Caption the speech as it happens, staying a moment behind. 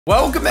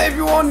Welcome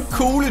everyone,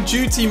 Call of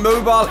Duty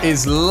Mobile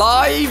is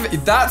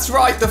live. That's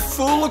right, the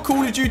full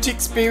Call of Duty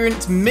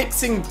experience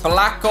mixing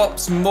Black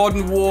Ops,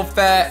 Modern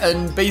Warfare,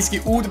 and basically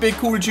all the big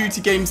Call of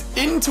Duty games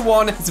into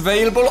one. It's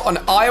available on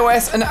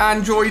iOS and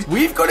Android.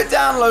 We've got it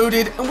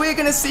downloaded and we're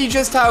gonna see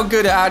just how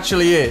good it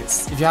actually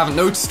is. If you haven't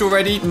noticed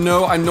already,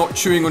 no, I'm not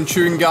chewing on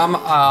chewing gum.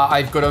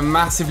 I've got a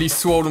massively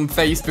swollen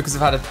face because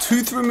I've had a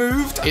tooth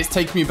removed. It's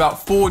taken me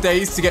about 4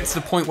 days to get to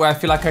the point where I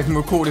feel like I can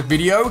record a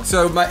video.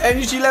 So my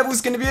energy level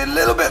is gonna be a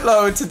little bit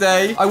lower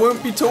today. I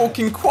won't be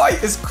talking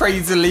quite as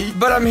crazily,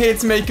 but I'm here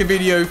to make a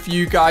video for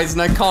you guys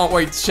and I can't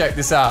wait to check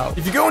this out.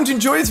 If you're going to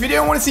enjoy this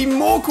video and want to see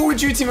more Call of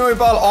Duty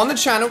Mobile on the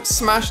channel,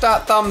 smash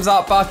that thumbs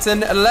up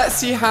button. Let's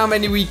see how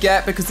many we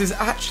get because there's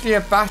actually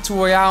a Battle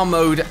Royale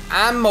mode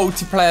and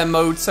multiplayer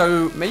mode,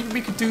 so maybe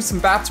we could do some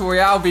Battle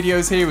Royale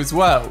videos here as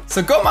well.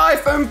 So got my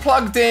iPhone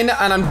plugged in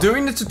and I'm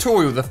doing the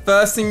tutorial. The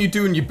first thing you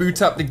do when you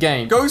boot up the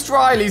game. Ghost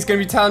Riley is going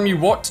to be telling me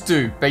what to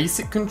do.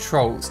 Basic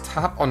controls.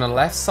 Tap on the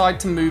left side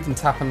to move and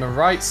tap on the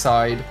right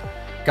side.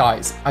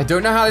 Guys, I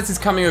don't know how this is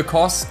coming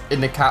across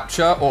in the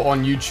capture or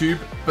on YouTube,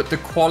 but the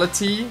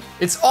quality,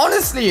 it's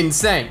honestly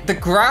insane. The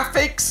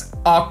graphics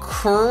are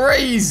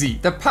crazy.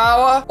 The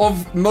power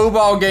of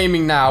mobile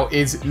gaming now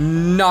is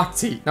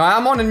nutty. Now,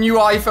 I'm on a new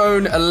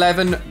iPhone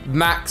 11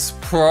 Max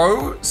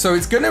Pro, so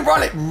it's gonna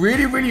run it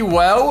really, really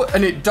well,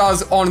 and it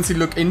does honestly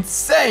look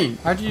insane.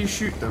 How do you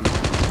shoot them?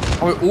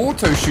 Oh, it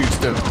auto shoots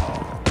them.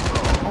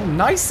 Oh,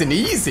 nice and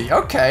easy.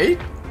 Okay.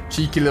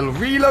 Cheeky little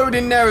reload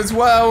in there as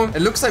well.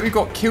 It looks like we've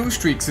got kill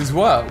streaks as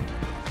well.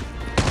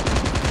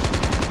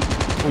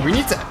 Oh,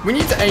 we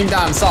need to aim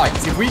down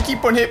sights. If we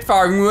keep on hip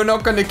firing, we're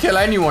not going to kill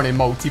anyone in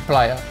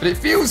multiplayer. But it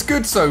feels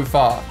good so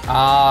far.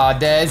 Ah,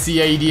 there's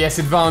the ADS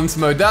advanced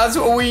mode. That's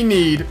what we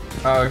need.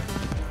 Oh,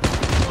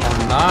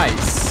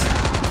 nice.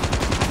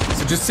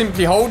 So just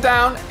simply hold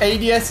down.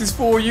 ADS is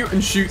for you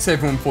and shoots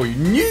everyone for you.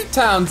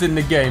 Newtown's in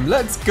the game.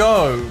 Let's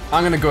go.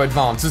 I'm going to go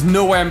advanced. There's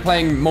no way I'm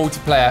playing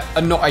multiplayer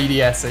and not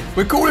ADSing.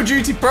 We're Call of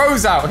Duty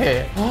pros out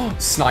here. Oh,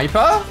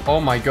 sniper? Oh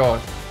my god.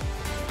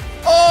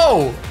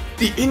 Oh,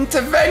 the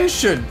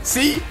intervention.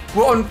 See,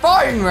 we're on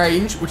firing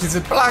range, which is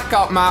a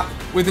blackout map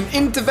with an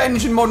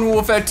intervention Modern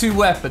Warfare 2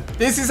 weapon.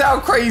 This is how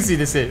crazy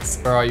this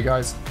is. Where are you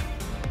guys?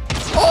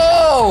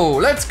 Oh,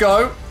 let's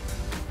go.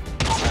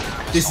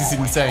 This is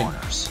insane.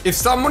 If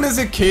someone as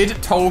a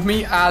kid told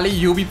me, Ali,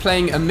 you'll be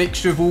playing a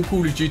mixture of all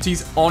Call of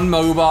Duties on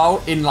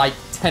mobile in like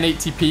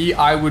 1080p,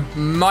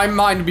 my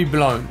mind would be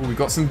blown. Oh, we've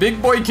got some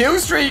big boy kill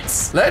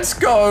streaks. Let's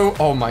go.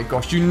 Oh my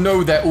gosh, you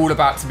know they're all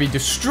about to be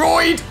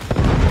destroyed.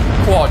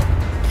 Quad.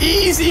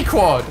 Easy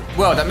quad.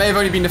 Well, that may have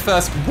only been the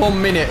first 1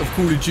 minute of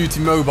Call of Duty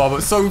Mobile,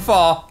 but so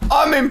far,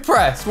 I'm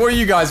impressed. What do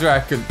you guys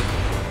reckon?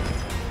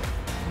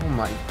 Oh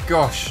my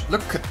gosh,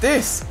 look at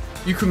this.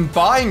 You can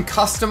buy and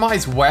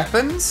customize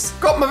weapons.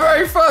 Got my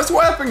very first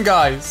weapon,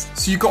 guys.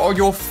 So you got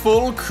your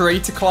full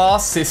creator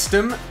class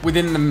system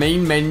within the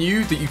main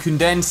menu that you can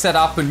then set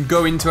up and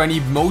go into any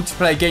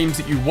multiplayer games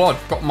that you want.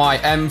 Got my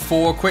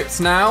M4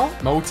 equipped now.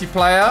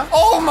 Multiplayer.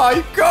 Oh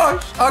my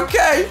gosh.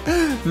 Okay.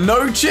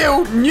 No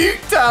chill.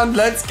 Nuketown.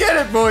 Let's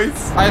get it, boys.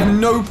 I have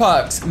no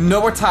perks,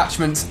 no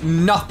attachments,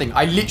 nothing.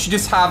 I literally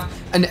just have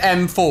an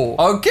M4.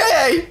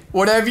 Okay,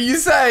 whatever you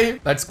say.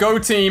 Let's go,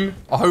 team.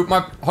 I hope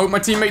my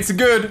teammates are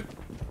good.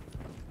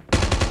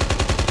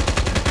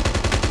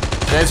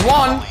 There's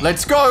one.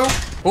 Let's go.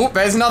 Oh,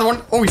 there's another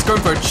one. Oh, he's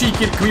going for a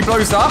cheeky. Can we blow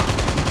this up?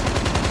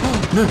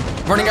 Oh, no.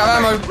 Running out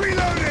of ammo.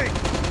 Reloading.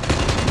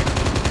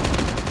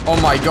 Oh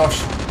my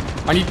gosh.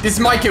 This is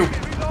my kill.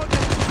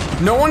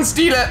 No one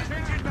steal it.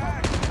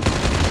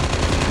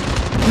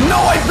 No,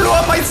 I blew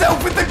up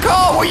myself with the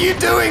car. What are you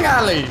doing,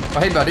 Ali? Oh,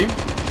 hey, buddy.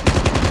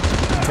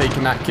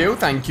 Taking that kill,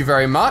 thank you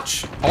very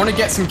much. I want to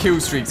get some kill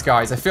streaks,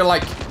 guys. I feel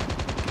like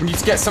we need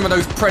to get some of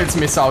those Predator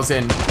missiles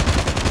in.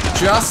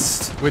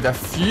 Just with a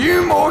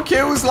few more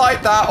kills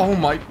like that. Oh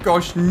my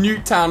gosh,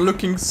 Nuketown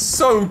looking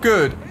so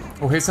good.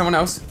 Oh, here's someone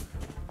else.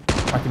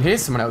 I can hear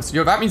someone else.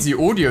 Yo, that means the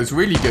audio is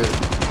really good.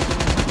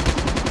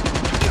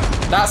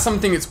 That's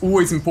something that's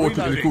always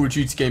important in the Call of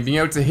Duty game. Being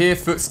able to hear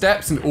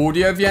footsteps and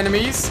audio of the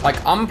enemies. Like,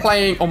 I'm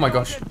playing... Oh my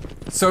gosh.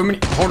 So many...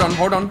 Hold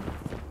on.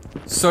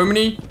 So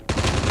many...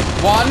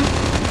 One...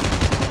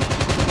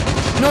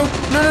 No.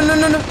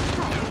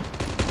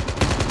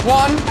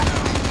 1,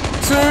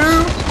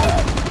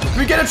 2. Can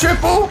we get a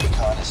triple? 3.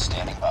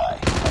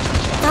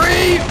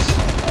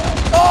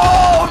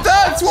 Oh,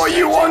 that's what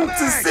you want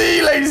to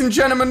see, ladies and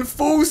gentlemen.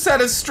 Full set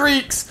of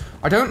streaks.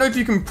 I don't know if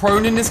you can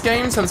prone in this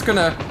game, so I'm just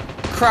gonna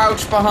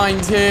crouch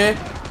behind here.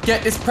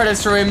 Get this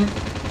Predator in.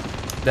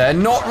 They're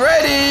not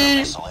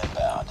ready.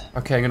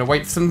 Okay, I'm gonna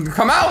wait for them to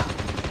come out.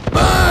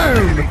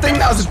 Boom! I think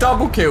that was a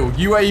double kill.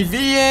 UAV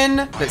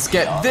in. Let's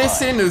get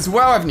this in as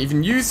well. I haven't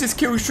even used this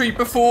kill streak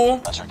before.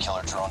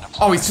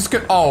 Oh, he's just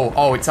good.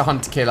 Oh, it's a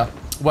hunter killer.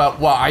 Well,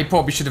 I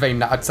probably should have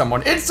aimed that at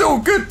someone. It's all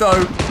good though.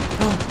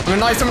 I'm gonna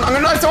knife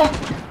someone.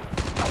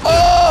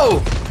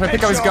 Oh! Can I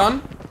pick up his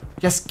gun?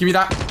 Yes, give me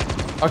that.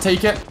 I'll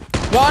take it.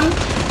 1,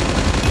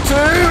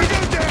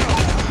 2.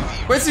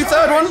 Where's the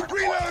third one?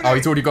 Oh,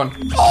 he's already gone.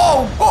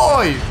 Oh,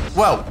 boy.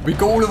 Well, we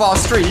got all of our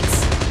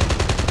streaks.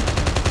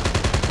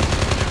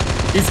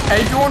 Is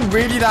everyone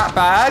really that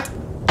bad?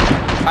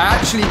 I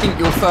actually think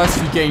your first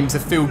few games are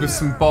filled with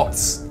some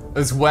bots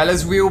as well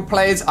as real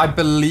players, I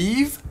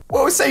believe.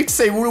 Well, it's safe to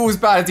say we're all as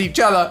bad as each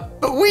other,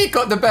 but we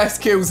got the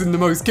best kills and the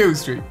most kill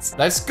streaks.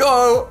 Let's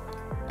go.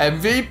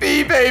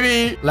 MVP,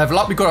 baby. Level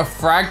up, we got a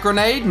frag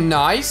grenade.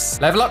 Nice.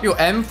 Level up your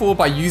M4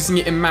 by using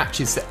it in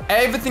matches. So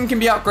everything can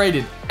be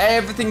upgraded.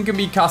 Everything can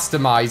be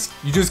customized.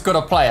 You just got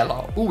to play a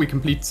lot. Oh, we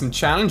completed some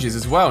challenges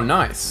as well.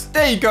 Nice.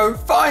 There you go.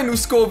 Final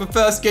score of the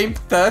first game,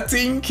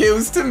 13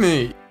 kills to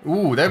me.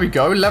 Ooh, there we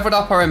go. Leveled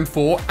up our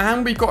M4,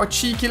 and we got a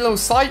cheeky little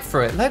sight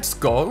for it. Let's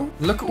go.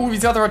 Look at all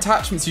these other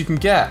attachments you can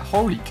get.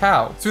 Holy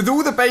cow. So with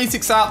all the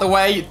basics out the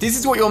way, this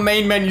is what your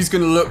main menu is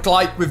going to look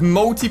like. With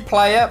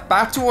multiplayer,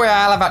 Battle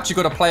Royale, I've actually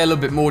got to play a little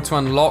bit more to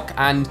unlock,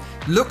 and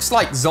looks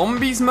like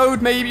Zombies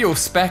mode maybe, or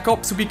Spec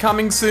Ops will be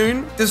coming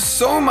soon. There's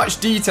so much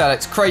detail,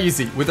 it's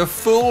crazy. With a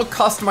full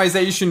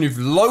customization of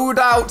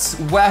loadouts,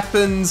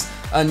 weapons,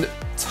 and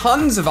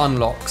tons of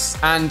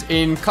unlocks. And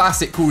in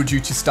classic Call of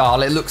Duty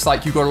style, it looks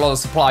like you've got a lot of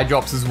supply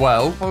drops as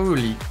well.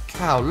 Holy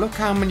cow, look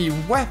how many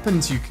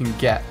weapons you can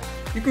get.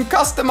 You can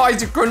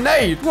customize a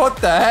grenade. What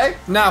the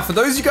heck? Now, for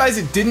those of you guys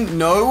that didn't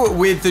know,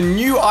 with the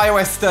new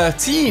iOS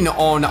 13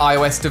 on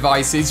iOS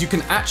devices, you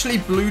can actually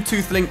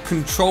Bluetooth link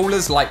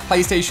controllers like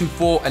PlayStation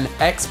 4 and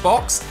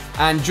Xbox.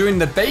 And during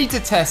the beta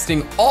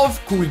testing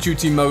of Call of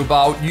Duty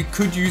Mobile, you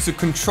could use a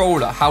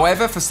controller.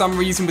 However, for some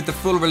reason with the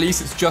full release,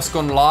 it's just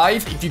gone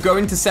live. If you go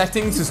into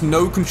settings, there's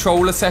no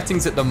controller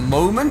settings at the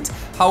moment.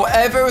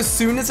 However, as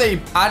soon as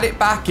they add it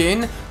back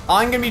in,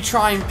 I'm going to be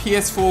trying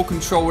PS4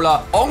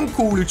 controller on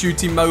Call of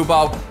Duty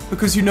Mobile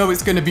because you know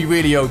it's going to be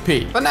really OP.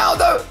 But now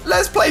though,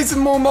 let's play some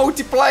more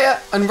multiplayer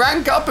and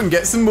rank up and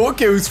get some more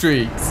kill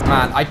streaks.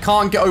 Man, I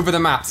can't get over the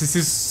maps. This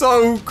is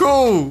so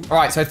cool. All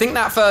right, so I think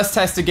that first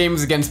tester game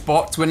was against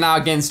bots. We're now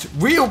against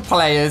real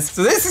players.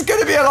 So this is going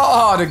to be a lot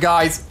harder,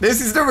 guys.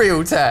 This is the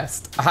real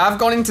test. I have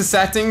gone into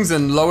settings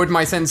and lowered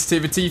my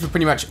sensitivity for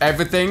pretty much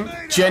everything.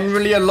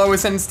 Generally, a lower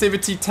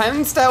sensitivity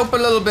tends to help a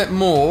little bit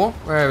more.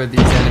 Where are these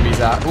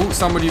enemies at? Oh,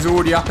 somebody's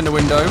already up in the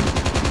window.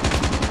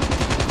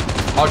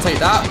 I'll take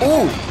that.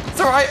 Oh, it's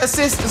all right.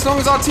 Assist. As long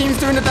as our team's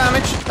doing the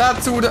damage,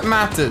 that's all that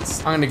matters.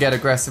 I'm going to get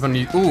aggressive on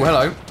you. Oh,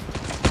 hello.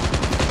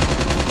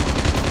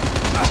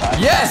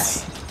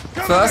 Yes!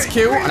 First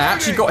kill, and I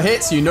actually got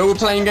hit, so you know we're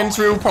playing against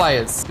real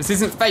players. This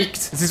isn't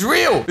faked. This is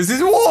real. This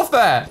is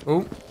warfare.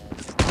 Oh.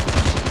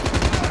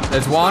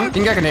 There's one. I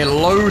think I can hear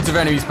loads of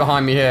enemies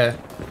behind me here.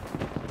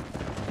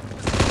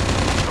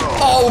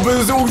 Oh, but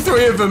there's all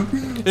three of them.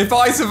 If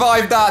I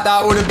survived that,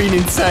 that would have been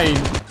insane.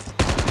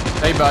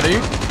 Hey, buddy.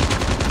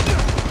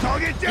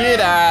 Get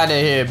out of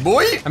here,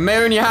 boy. And may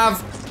only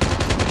have...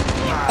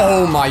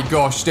 Oh, my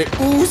gosh. They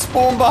all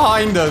spawn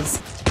behind us.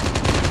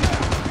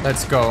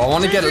 Let's go. I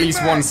want to get at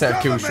least one set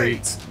of kill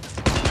streaks.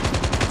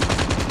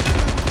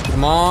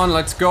 Come on,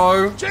 let's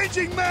go.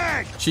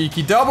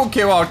 Cheeky double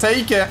kill. I'll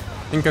take it.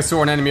 I think I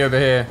saw an enemy over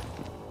here.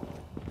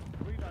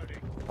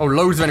 Oh,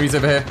 loads of enemies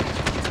over here.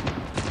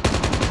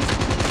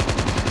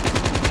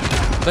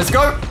 Let's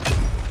go.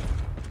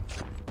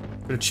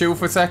 Gonna chill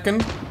for a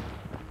second.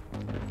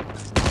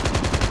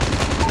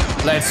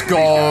 Let's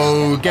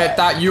go. Get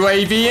that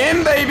UAV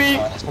in, baby.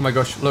 Oh my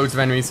gosh, loads of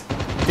enemies.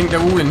 I think they're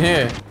all in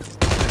here.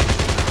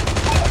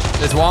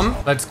 There's one.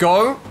 Let's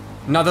go.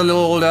 Another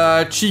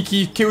little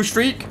cheeky kill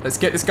streak. Let's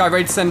get this guy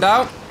ready to send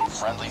out.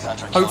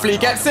 Hopefully he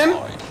gets him.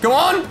 Come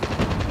on.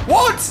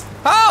 What?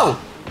 How?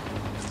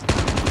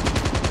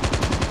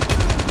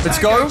 Let's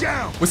go.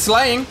 We're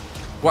slaying.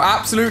 We're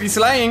absolutely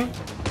slaying.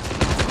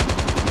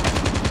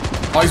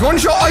 Oh, he's one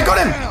shot. I got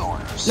him.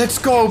 Let's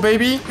go,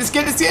 baby. Let's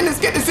get this in. Let's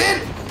get this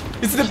in.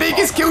 This is the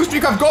biggest kill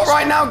streak I've got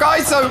right now,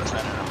 guys. So,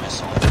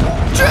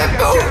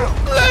 triple.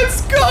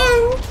 Let's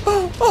go.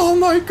 Oh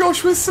my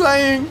gosh, we're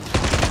slaying.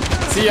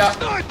 See ya.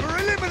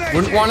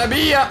 Wouldn't want to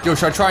be ya. Yo,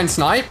 should I try and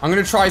snipe? I'm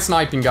going to try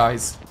sniping,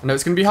 guys. I know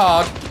it's going to be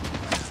hard.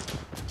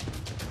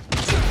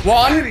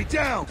 One.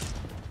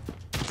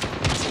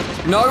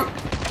 No.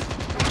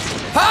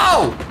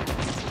 How?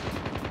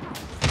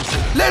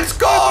 Let's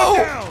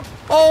go.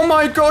 Oh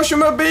my gosh,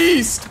 I'm a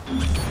beast.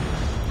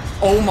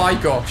 Oh my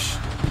gosh.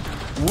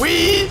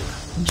 We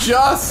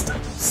just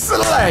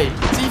slayed.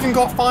 It's even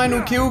got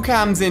final kill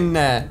cams in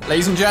there.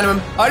 Ladies and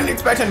gentlemen, I didn't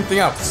expect anything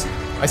else.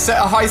 I set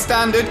a high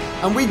standard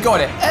and we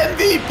got it.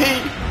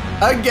 MVP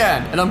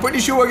again. And I'm pretty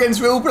sure we're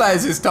against real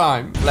players this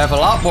time. Level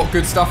up. What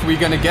good stuff are we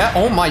going to get?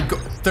 Oh my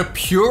god. The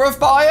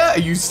Purifier? Are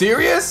you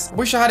serious?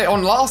 Wish I had it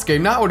on last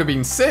game. That would have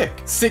been sick.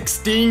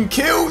 16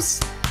 kills.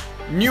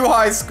 New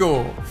high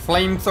score.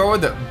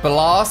 Flamethrower that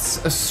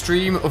blasts a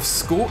stream of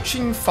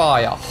scorching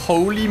fire.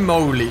 Holy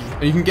moly.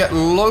 And you can get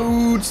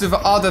loads of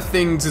other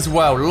things as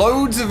well.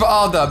 Loads of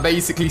other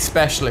basically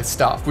specialist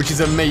stuff, which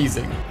is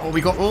amazing. Oh, we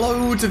got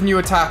loads of new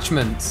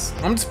attachments.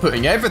 I'm just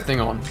putting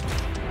everything on.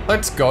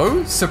 Let's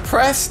go.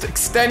 Suppressed,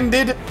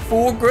 extended,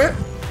 foregrip.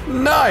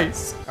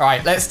 Nice. All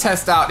right, let's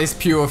test out this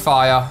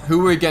Purifier.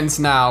 Who are we against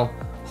now?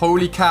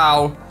 Holy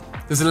cow.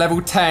 There's a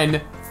level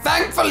 10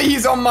 Thankfully,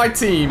 he's on my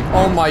team.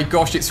 Oh my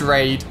gosh, it's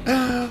raid.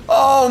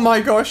 Oh my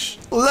gosh.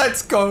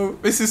 Let's go.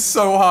 This is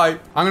so high.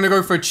 I'm going to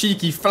go for a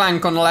cheeky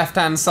flank on the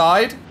left-hand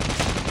side.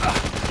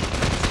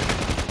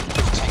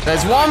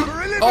 There's one.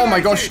 Oh my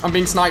gosh, I'm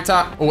being sniped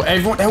at. Oh,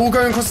 everyone, they're all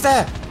going across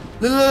there.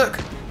 Look.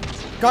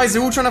 Guys,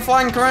 they're all trying to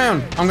flank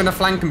around. I'm going to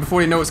flank them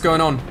before they know what's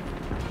going on.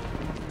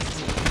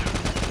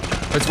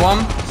 There's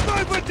one.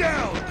 Sniper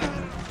down.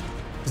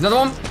 There's another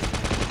one.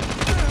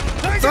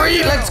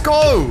 3, let's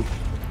go.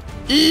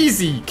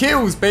 Easy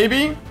kills,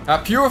 baby.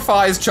 That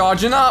purifier's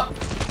charging up.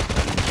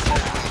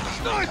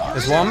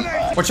 There's one.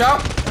 Watch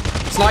out.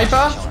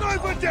 Sniper.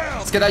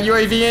 Let's get that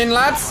UAV in,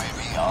 lads.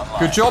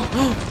 Good job.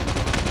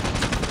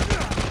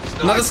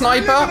 Another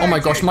sniper. Oh my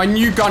gosh, my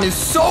new gun is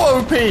so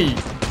OP.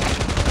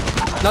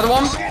 Another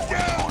one.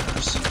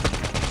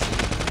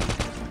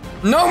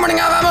 No, I'm running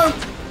out of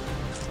ammo.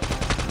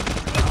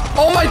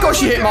 Oh my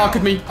gosh, he hit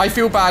marked me. I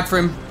feel bad for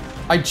him.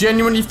 I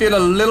genuinely feel a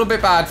little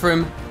bit bad for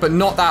him, but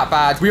not that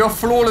bad. We are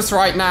flawless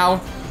right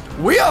now.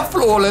 We are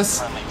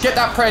flawless. Get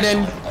that pred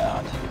in.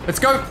 Let's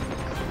go.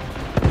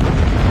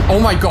 Oh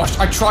my gosh,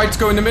 I tried to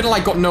go in the middle. I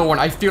got no one.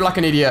 I feel like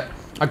an idiot.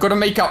 I've got to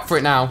make up for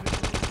it now.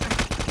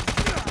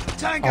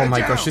 Oh my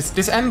gosh,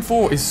 this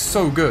M4 is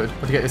so good.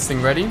 Got to get this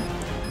thing ready.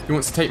 He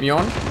wants to take me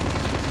on.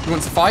 He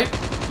wants to fight.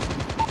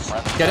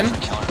 Get him.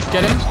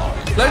 Get him.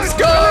 Let's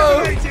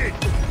go.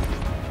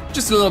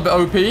 Just a little bit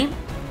OP.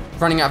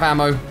 Running out of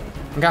ammo.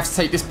 I'm gonna have to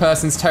take this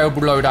person's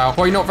terrible loadout.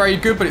 Probably not very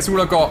good, but it's all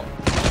I've got.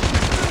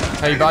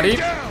 Hey,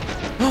 buddy.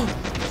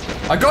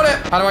 I got it.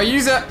 How do I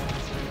use it?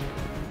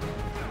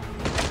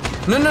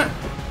 No.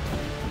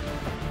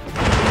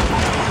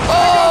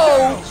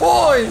 Oh,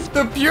 boy.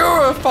 The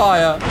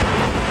purifier.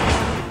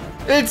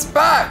 It's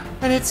back.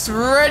 And it's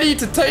ready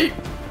to take...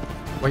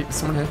 Wait, there's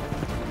someone here.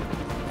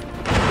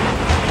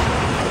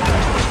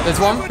 There's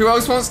one. Who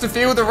else wants to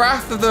feel the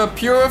wrath of the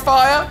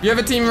purifier? You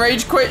ever team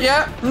rage quit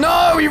yet?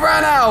 No, he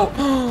ran out.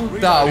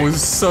 That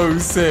was so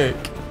sick.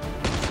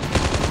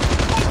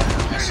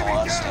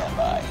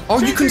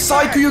 Oh, you can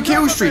cycle your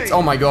kill streaks.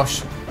 Oh my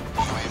gosh.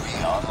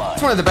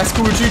 It's one of the best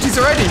Call of Duties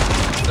already.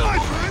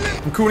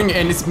 I'm calling it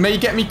in. This may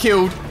get me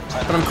killed,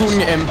 but I'm calling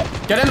it in.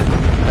 Get him.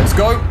 Let's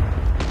go.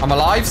 I'm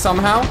alive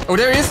somehow. Oh,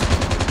 there he is.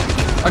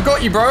 I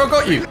got you, bro. I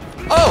got you.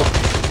 Oh.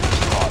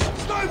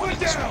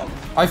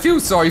 I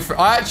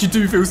actually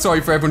do feel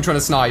sorry for everyone trying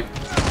to snipe.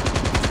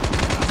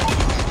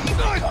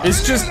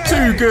 It's just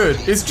too good.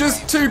 It's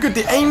just too good.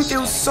 The aim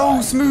feels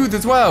so smooth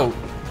as well.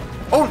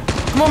 Oh,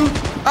 come on,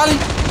 Ali.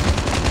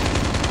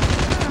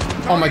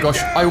 Oh my gosh,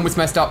 I almost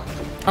messed up.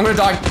 I'm gonna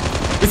die.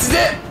 This is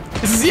it.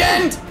 This is the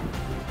end.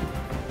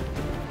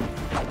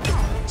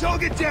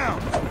 Target down.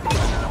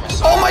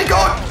 Oh my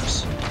god.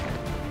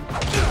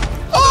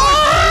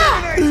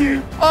 Oh!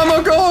 Oh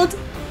my god.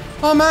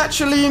 I'm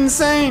actually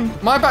insane.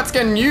 Am I about to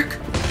get a nuke?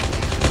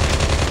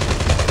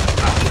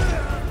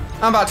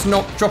 I'm about to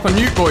not drop a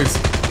nuke, boys.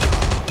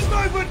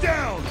 Sniper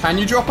down. Can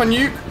you drop a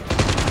nuke?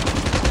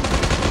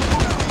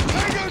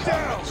 Tango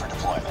down.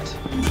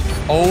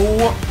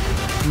 Oh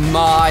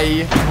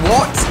my...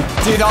 What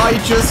did I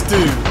just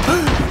do?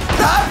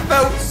 That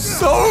felt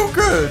so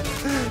good.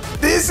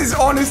 This has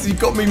honestly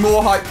got me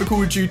more hyped for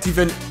Call of Duty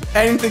than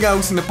anything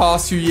else in the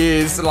past few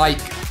years. Like,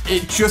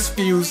 it just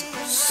feels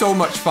so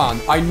much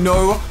fun. I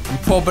know I'm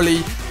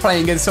probably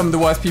playing against some of the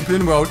worst people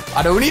in the world.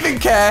 I don't even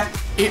care.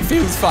 It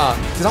feels fun.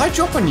 Did I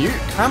drop a nuke?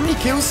 How many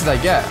kills did I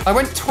get? I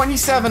went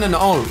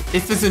 27-0.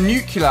 If there's a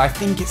nuclear, I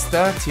think it's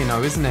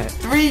 30-0, isn't it?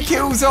 3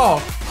 kills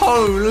off.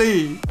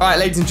 Holy. All right,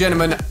 ladies and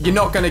gentlemen, you're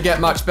not going to get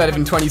much better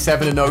than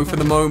 27-0 for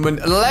the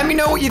moment. Let me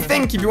know what you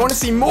think. If you want to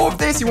see more of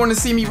this, you want to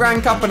see me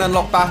rank up and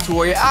unlock Battle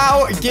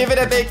Royale, give it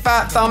a big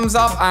fat thumbs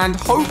up, and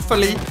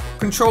hopefully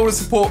controller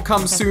support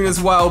comes soon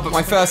as well. But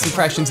my first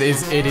impressions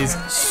is it is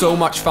so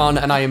much fun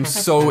and I am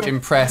so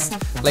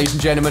impressed. Ladies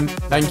and gentlemen,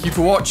 thank you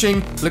for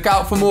watching. Look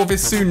out for more of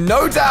this soon,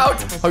 no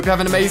doubt. Hope you have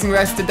an amazing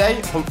rest of the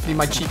day. Hopefully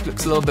my cheek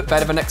looks a little bit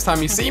better the next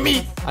time you see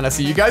me. And I'll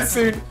see you guys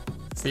soon.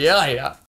 See you later.